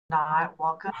Not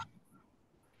welcome.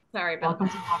 Sorry about Welcome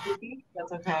that. to Happy Feet.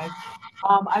 That's okay.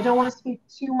 I don't want to speak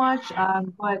too much,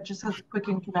 but just as a quick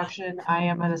introduction, I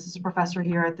am an assistant professor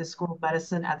here at the School of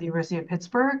Medicine at the University of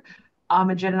Pittsburgh.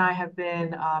 And Jen and I have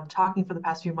been talking for the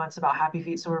past few months about Happy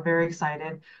Feet, so we're very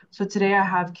excited. So today I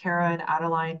have Kara and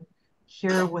Adeline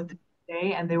here with us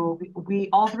today, and they will be, we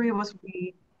all three of us will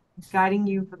be guiding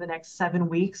you for the next 7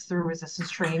 weeks through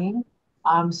resistance training.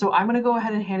 So I'm going to go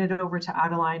ahead and hand it over to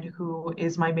Adeline, who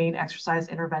is my main exercise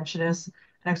interventionist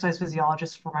and exercise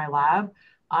physiologist for my lab.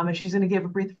 And she's going to give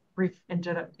a brief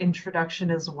introduction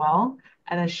as well.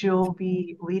 And then she'll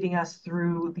be leading us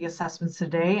through the assessments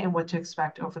today and what to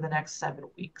expect over the next 7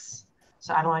 weeks.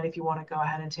 So Adeline, if you want to go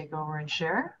ahead and take over and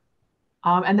share.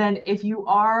 And then if you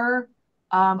are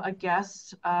a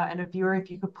guest and a viewer, if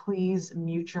you could please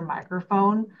mute your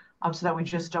microphone so that we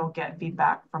just don't get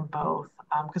feedback from both,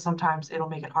 because sometimes it'll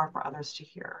make it hard for others to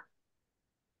hear.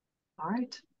 All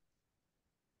right.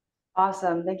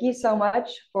 Awesome. Thank you so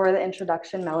much for the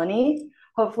introduction, Melanie.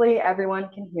 Hopefully everyone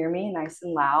can hear me nice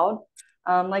and loud.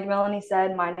 Like Melanie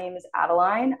said, my name is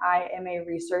Adeline. I am a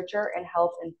researcher and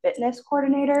health and fitness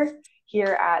coordinator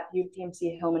here at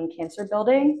UPMC Hillman Cancer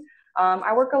Building.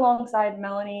 I work alongside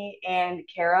Melanie and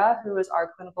Kara, who is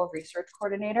our clinical research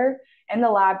coordinator in the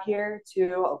lab here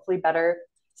to hopefully better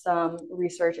some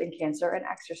research in cancer and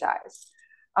exercise.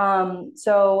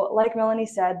 So like Melanie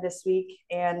said, this week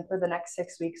and for the next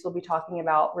 6 weeks, we'll be talking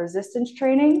about resistance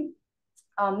training.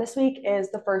 This week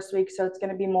is the first week, so it's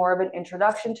going to be more of an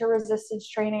introduction to resistance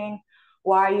training,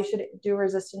 why you should do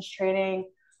resistance training,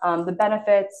 the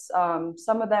benefits.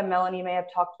 Some of them Melanie may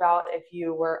have talked about if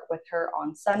you were with her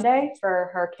on Sunday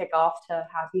for her kickoff to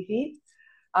Happy Feet.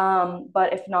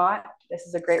 But if not, this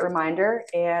is a great reminder,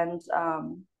 and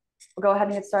we'll go ahead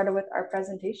and get started with our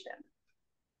presentation.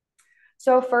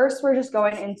 So first, we're just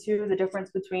going into the difference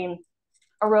between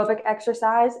aerobic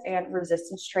exercise and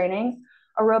resistance training.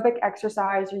 Aerobic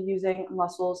exercise, you're using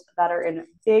muscles that are in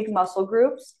big muscle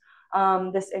groups.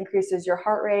 This increases your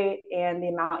heart rate and the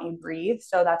amount you breathe.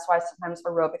 So that's why sometimes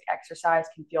aerobic exercise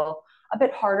can feel a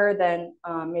bit harder than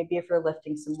maybe if you're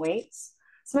lifting some weights.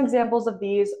 Some examples of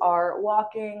these are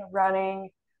walking, running,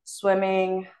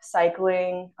 swimming,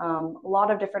 cycling, a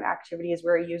lot of different activities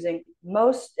where you're using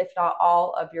most, if not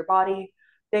all, of your body,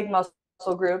 big muscle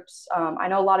groups. I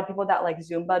know a lot of people that like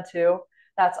Zumba too.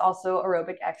 That's also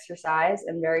aerobic exercise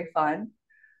and very fun.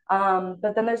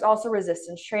 But then there's also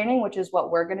resistance training, which is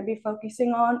what we're going to be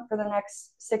focusing on for the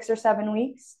next 6 or 7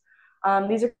 weeks.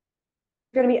 These are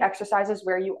going to be exercises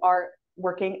where you are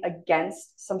working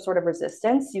against some sort of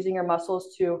resistance, using your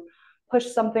muscles to push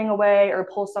something away or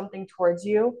pull something towards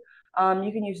you.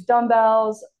 You can use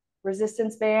dumbbells,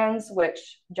 resistance bands, which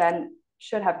Jen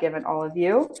should have given all of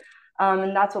you.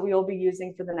 And that's what we will be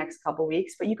using for the next couple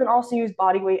weeks. But you can also use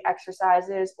body weight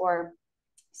exercises, or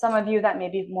some of you that may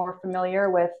be more familiar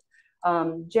with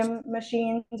gym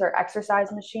machines or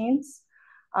exercise machines.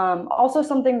 Also,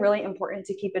 something really important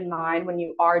to keep in mind when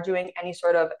you are doing any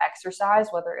sort of exercise,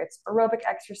 whether it's aerobic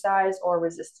exercise or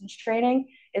resistance training,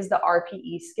 is the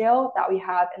RPE scale that we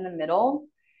have in the middle.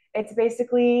 It's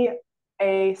basically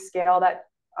a scale that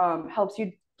helps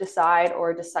you decide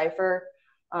or decipher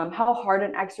how hard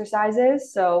an exercise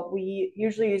is. So we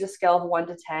usually use a scale of 1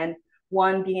 to 10,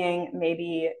 1 being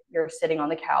maybe you're sitting on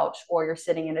the couch or you're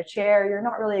sitting in a chair, you're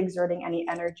not really exerting any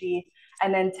energy.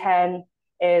 And then 10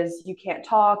 is you can't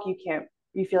talk,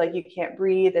 you feel like you can't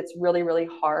breathe, it's really, really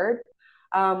hard.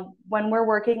 When we're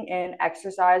working in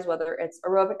exercise, whether it's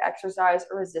aerobic exercise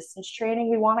or resistance training,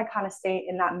 we want to kind of stay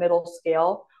in that middle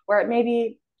scale where it may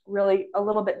be really a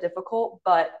little bit difficult,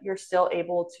 but you're still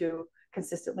able to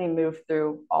consistently move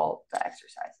through all the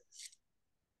exercises.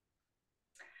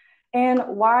 And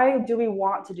why do we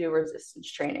want to do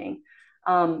resistance training?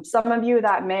 Some of you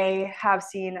that may have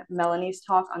seen Melanie's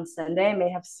talk on Sunday may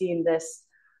have seen this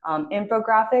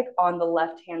infographic on the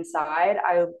left-hand side.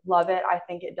 I love it. I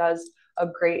think it does a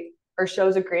great, or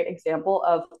shows a great example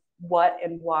of what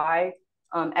and why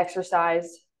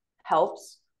exercise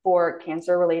helps for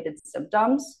cancer-related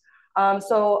symptoms.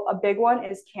 So a big one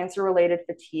is cancer-related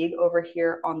fatigue over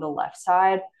here on the left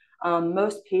side.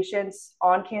 Most patients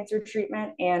on cancer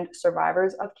treatment and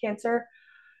survivors of cancer,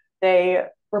 they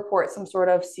report some sort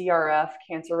of CRF,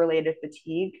 cancer-related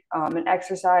fatigue, and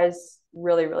exercise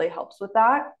really, really helps with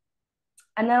that.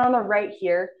 And then on the right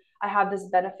here, I have this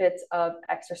benefits of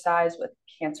exercise with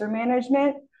cancer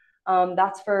management.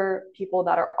 That's for people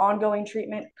that are ongoing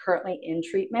treatment, currently in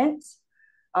treatment.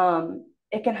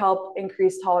 It can help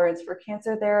increase tolerance for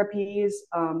cancer therapies.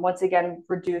 Once again,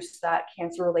 reduce that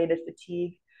cancer-related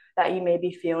fatigue that you may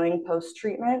be feeling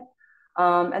post-treatment.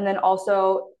 And then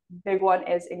also big one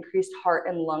is increased heart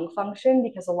and lung function,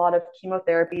 because a lot of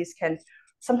chemotherapies can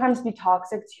sometimes be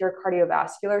toxic to your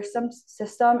cardiovascular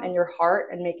system and your heart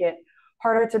and make it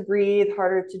harder to breathe,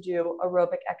 harder to do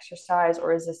aerobic exercise or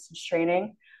resistance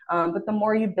training. But the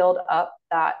more you build up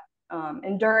that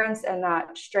endurance and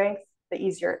that strength, the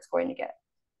easier it's going to get.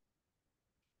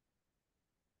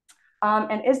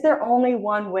 And is there only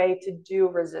one way to do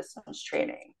resistance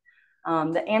training?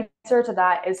 The answer to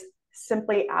that is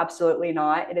simply absolutely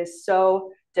not. It is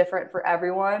so different for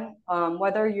everyone.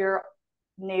 Whether your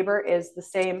neighbor is the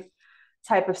same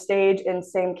type of stage and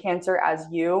same cancer as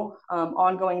you,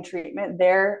 ongoing treatment,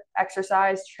 their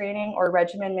exercise training or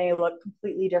regimen may look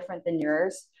completely different than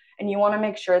yours. And you want to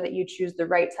make sure that you choose the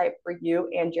right type for you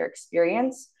and your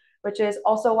experience, which is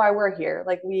also why we're here.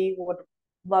 Like, we would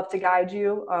love to guide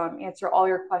you, answer all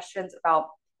your questions about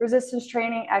resistance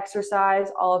training, exercise,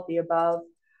 all of the above.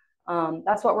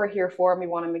 That's what we're here for. And we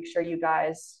want to make sure you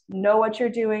guys know what you're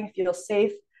doing, feel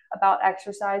safe about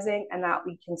exercising, and that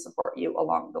we can support you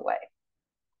along the way.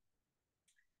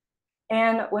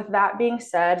 And with that being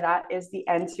said, that is the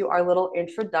end to our little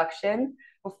introduction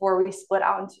before we split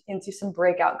out into some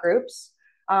breakout groups.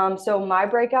 So my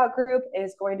breakout group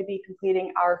is going to be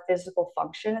completing our physical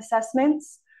function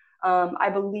assessments. I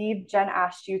believe Jen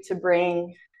asked you to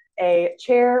bring a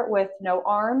chair with no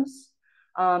arms,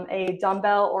 a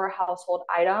dumbbell or a household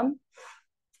item.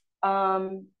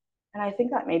 And I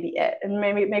think that may be it. And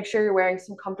maybe make sure you're wearing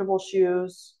some comfortable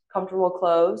shoes, comfortable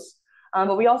clothes.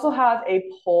 But we also have a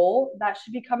poll that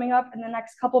should be coming up in the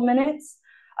next couple minutes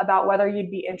about whether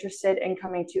you'd be interested in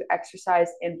coming to exercise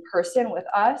in person with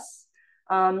us.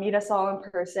 Meet us all in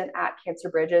person at Cancer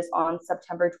Bridges on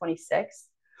September 26th.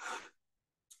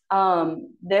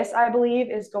 This, I believe,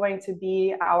 is going to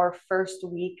be our first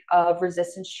week of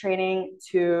resistance training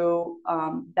to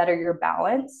better your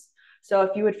balance. So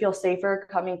if you would feel safer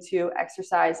coming to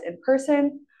exercise in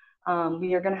person,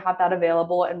 we are going to have that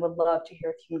available and would love to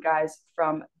hear from you guys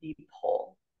from the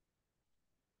poll.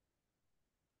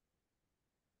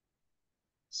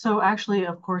 So actually,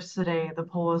 of course, today the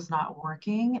poll is not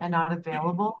working and not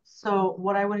available. So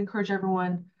what I would encourage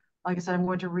everyone, like I said, I'm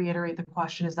going to reiterate the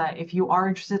question, is that if you are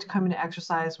interested to come into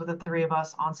exercise with the three of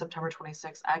us on September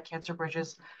 26th at Cancer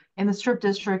Bridges in the Strip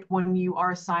District, when you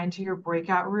are assigned to your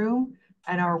breakout room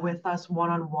and are with us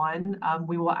one-on-one,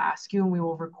 we will ask you and we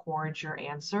will record your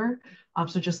answer.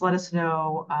 So just let us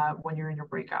know when you're in your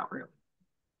breakout room.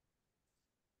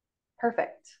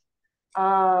 Perfect.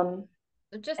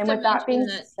 Just and to with that being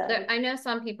mention said, that I know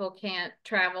some people can't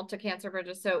travel to Cancer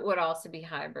Bridges, so it would also be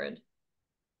hybrid.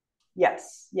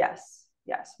 Yes.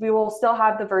 We will still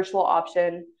have the virtual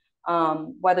option,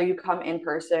 whether you come in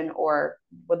person or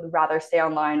would rather stay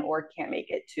online or can't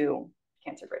make it to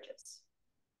Cancer Bridges.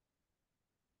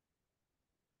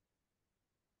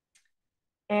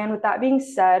 And with that being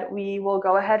said, we will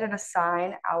go ahead and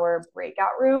assign our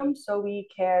breakout room so we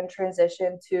can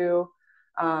transition to,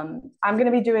 I'm going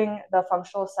to be doing the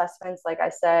functional assessments. Like I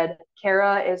said,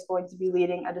 Kara is going to be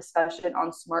leading a discussion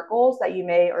on SMART goals that you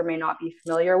may or may not be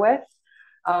familiar with,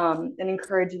 and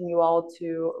encouraging you all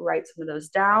to write some of those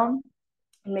down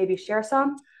and maybe share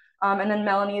some. And then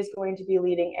Melanie is going to be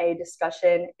leading a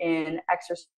discussion in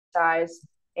exercise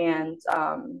and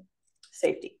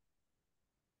safety.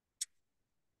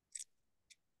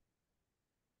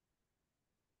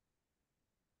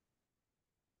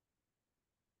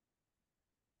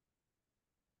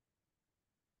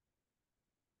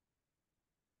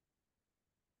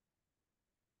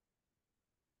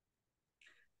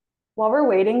 While we're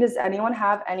waiting, does anyone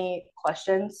have any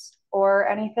questions or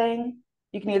anything?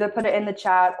 You can either put it in the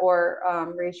chat or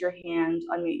raise your hand,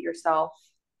 unmute yourself.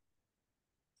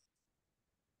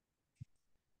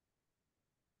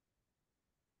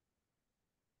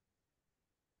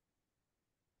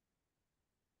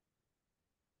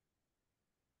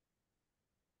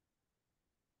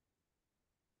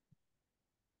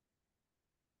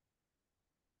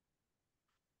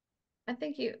 I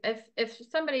think if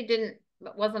somebody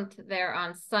wasn't there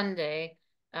on Sunday,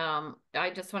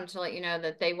 I just wanted to let you know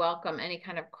that they welcome any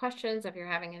kind of questions. If you're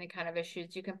having any kind of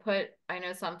issues, you can I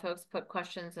know some folks put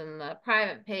questions in the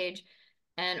private page,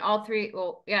 and all three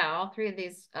of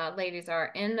these ladies are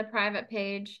in the private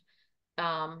page.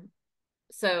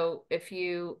 So if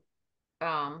you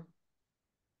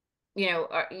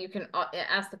you can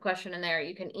ask the question in there.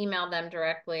 You can email them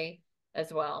directly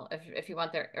as well if you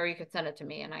want or you could send it to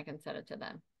me and I can send it to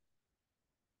them.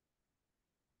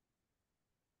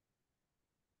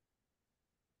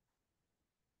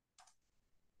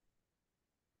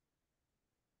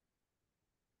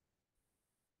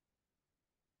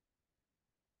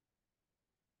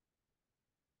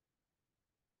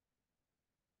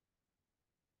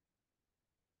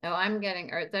 Oh, I'm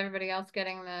getting, or is everybody else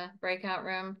getting the breakout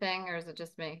room thing, or is it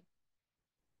just me?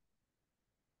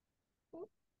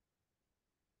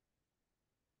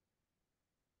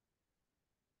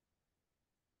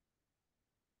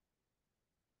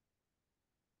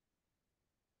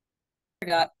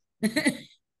 Forgot.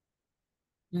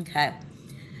 Okay.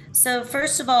 So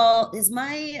first of all, is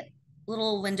my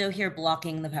little window here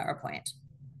blocking the PowerPoint?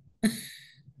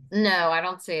 No, I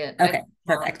don't see it. Okay,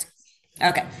 perfect.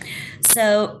 Okay.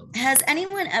 So has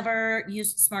anyone ever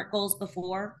used SMART goals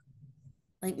before?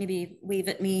 Like maybe wave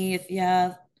at me if you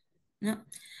have. No.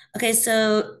 Okay,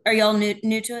 so are y'all new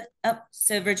to it? Oh,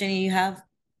 so Virginia, you have?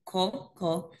 Cool,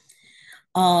 cool.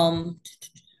 Trying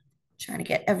to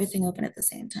get everything open at the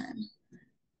same time.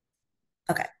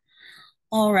 Okay.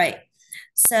 All right.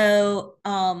 So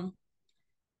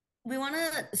we want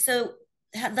to, so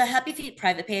the Happy Feet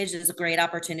private page is a great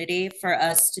opportunity for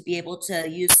us to be able to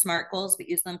use SMART goals, but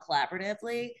use them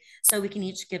collaboratively. So we can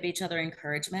each give each other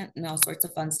encouragement and all sorts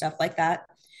of fun stuff like that.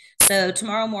 So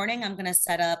tomorrow morning, I'm going to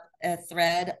set up a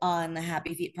thread on the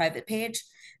Happy Feet private page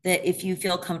that if you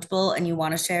feel comfortable and you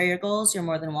want to share your goals, you're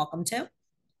more than welcome to.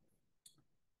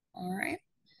 All right.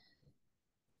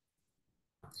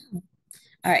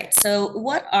 All right. So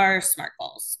what are SMART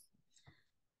goals?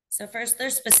 So first, they're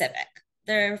specific.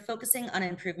 They're focusing on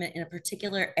improvement in a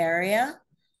particular area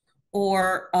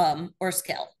or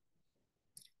skill.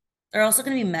 They're also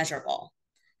going to be measurable.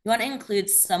 You want to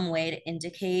include some way to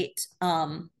indicate,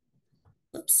 or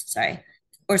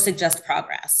suggest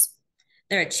progress.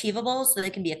 They're achievable, so they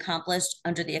can be accomplished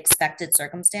under the expected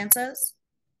circumstances.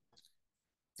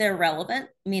 They're relevant,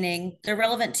 meaning they're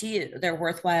relevant to you. They're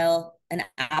worthwhile and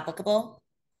applicable,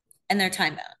 and they're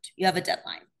time bound. You have a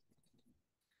deadline.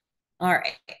 All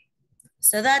right.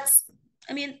 So that's,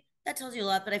 I mean, that tells you a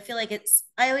lot, but I feel like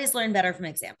I always learn better from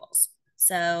examples.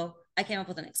 So I came up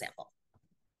with an example.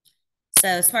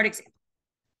 So SMART example.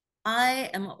 I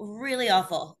am really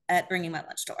awful at bringing my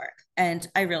lunch to work. And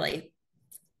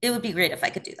it would be great if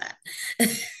I could do that.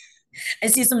 I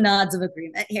see some nods of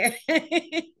agreement here.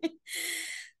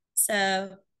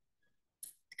 So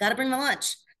got to bring my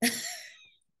lunch.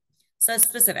 So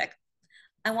specific.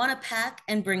 I want to pack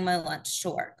and bring my lunch to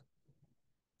work.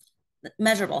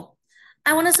 Measurable.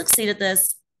 I want to succeed at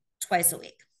this twice a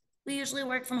week. We usually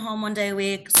work from home 1 day a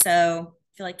week. So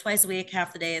I feel like twice a week,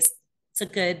 half the days, it's a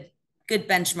good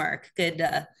benchmark,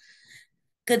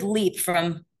 good leap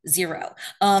from zero.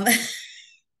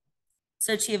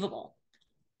 So achievable.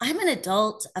 I'm an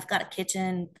adult. I've got a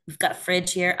kitchen. We've got a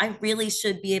fridge here. I really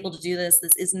should be able to do this.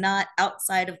 This is not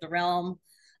outside of the realm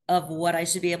of what I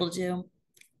should be able to do.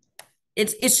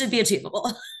 It should be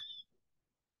achievable.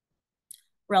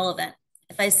 Relevant.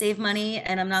 If I save money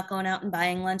and I'm not going out and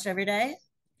buying lunch every day,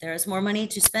 there is more money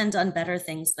to spend on better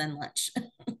things than lunch.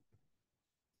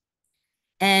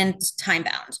 And time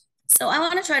bound. So I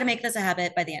want to try to make this a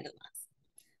habit by the end of the month.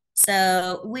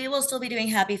 So we will still be doing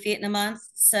Happy Feet in a month.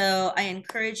 So I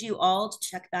encourage you all to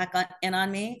check back in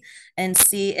on me and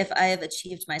see if I have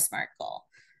achieved my SMART goal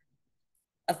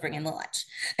of bringing the lunch.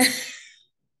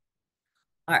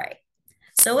 All right.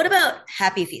 So what about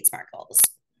Happy Feet SMART goals?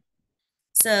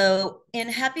 So in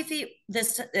Happy Feet,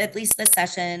 at least this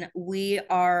session, we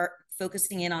are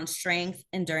focusing in on strength,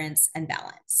 endurance, and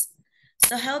balance.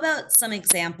 So how about some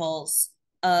examples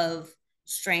of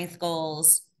strength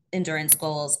goals, endurance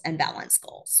goals, and balance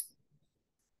goals?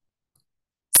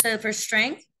 So for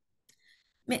strength,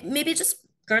 maybe just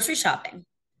grocery shopping.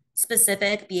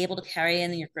 Specific, be able to carry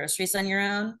in your groceries on your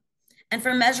own. And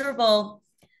for measurable,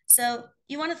 so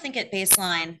you want to think at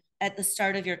baseline at the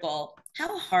start of your goal,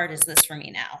 how hard is this for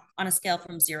me now on a scale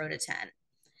from 0 to 10?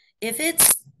 If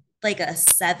it's like a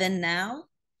 7 now,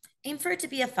 aim for it to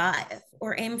be a 5,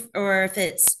 or if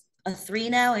it's a 3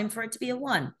 now, aim for it to be a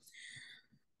 1.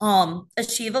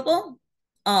 Achievable,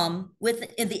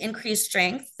 with the increased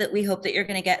strength that we hope that you're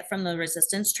going to get from the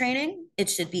resistance training, it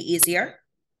should be easier.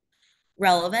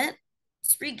 Relevant,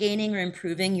 it's regaining or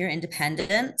improving your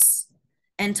independence.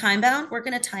 And time bound, we're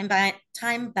going to time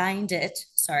bind it,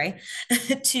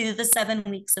 to the 7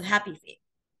 weeks of Happy Feet.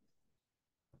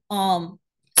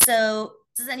 So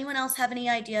does anyone else have any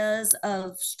ideas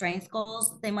of strength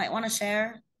goals that they might want to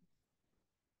share?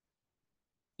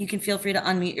 You can feel free to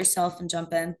unmute yourself and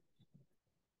jump in.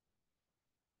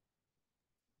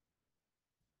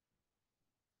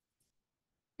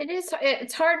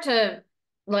 It's hard to,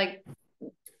 like,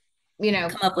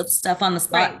 come up with stuff on the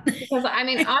spot. Right. Because I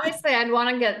mean, obviously I'd want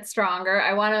to get stronger.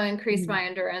 I want to increase my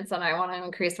endurance and I want to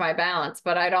increase my balance,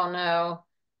 but I don't know,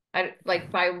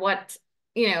 by what,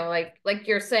 like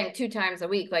you're saying 2 times a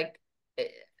week, like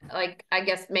like, I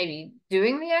guess maybe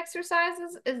doing the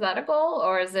exercises, is that a goal,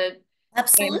 or is it?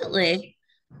 Absolutely.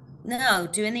 No,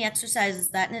 doing the exercises,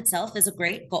 that in itself is a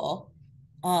great goal.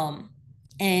 Um,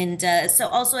 and so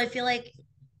also I feel like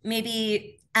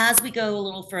maybe as we go a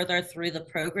little further through the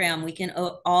program, we can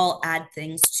all add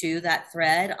things to that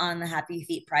thread on the Happy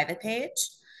Feet private page.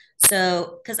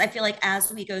 So, because I feel like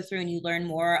as we go through and you learn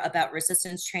more about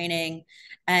resistance training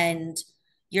and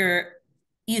you're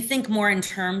you think more in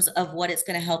terms of what it's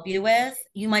going to help you with,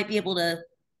 you might be able to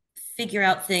figure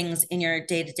out things in your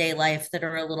day-to-day life that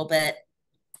are a little bit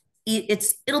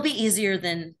it'll be easier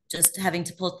than just having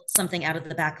to pull something out of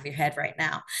the back of your head right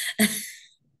now.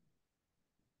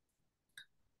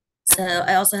 So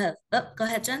I also have, oh, go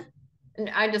ahead, Jen.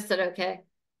 I just said, okay.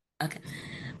 Okay.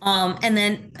 And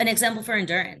then an example for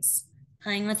endurance,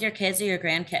 playing with your kids or your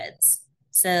grandkids.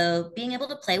 So being able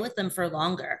to play with them for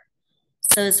longer.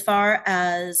 So as far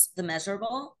as the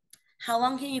measurable, how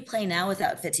long can you play now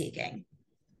without fatiguing?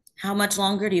 How much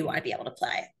longer do you want to be able to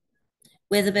play?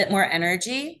 With a bit more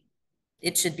energy,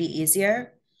 it should be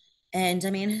easier. And I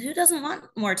mean, who doesn't want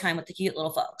more time with the cute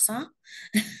little folks, huh?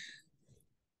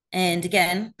 And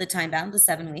again, the time bound, the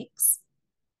 7 weeks.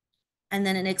 And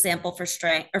then an example for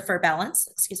strength or for balance,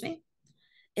 excuse me,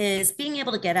 is being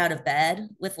able to get out of bed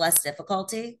with less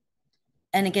difficulty.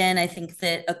 And again, I think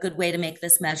that a good way to make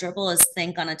this measurable is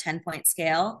think on a 10-point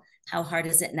scale. How hard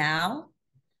is it now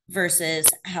versus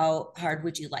how hard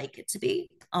would you like it to be?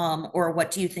 Or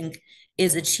what do you think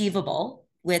is achievable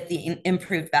with the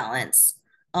improved balance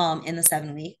in the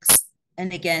 7 weeks?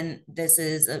 And again, this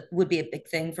would be a big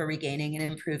thing for regaining and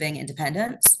improving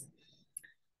independence.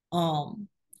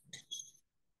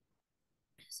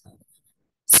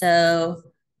 So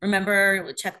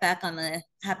remember, check back on the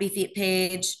Happy Feet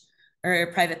page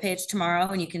or private page tomorrow,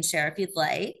 and you can share if you'd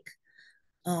like.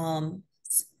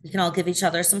 We can all give each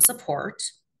other some support.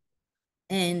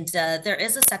 And there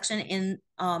is a section in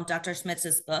Dr.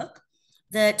 Schmitz's book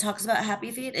that talks about Happy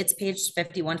Feet. It's page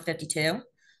 51, 52.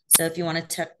 So if you want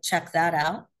to check that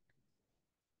out,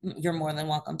 you're more than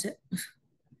welcome to.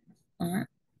 All right.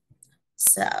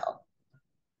 So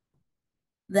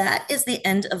that is the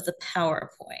end of the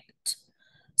PowerPoint.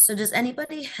 So does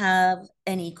anybody have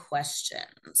any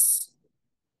questions?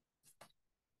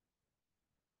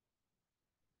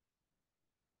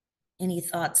 Any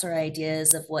thoughts or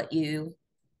ideas of what you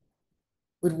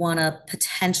would want to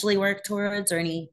potentially work towards, or any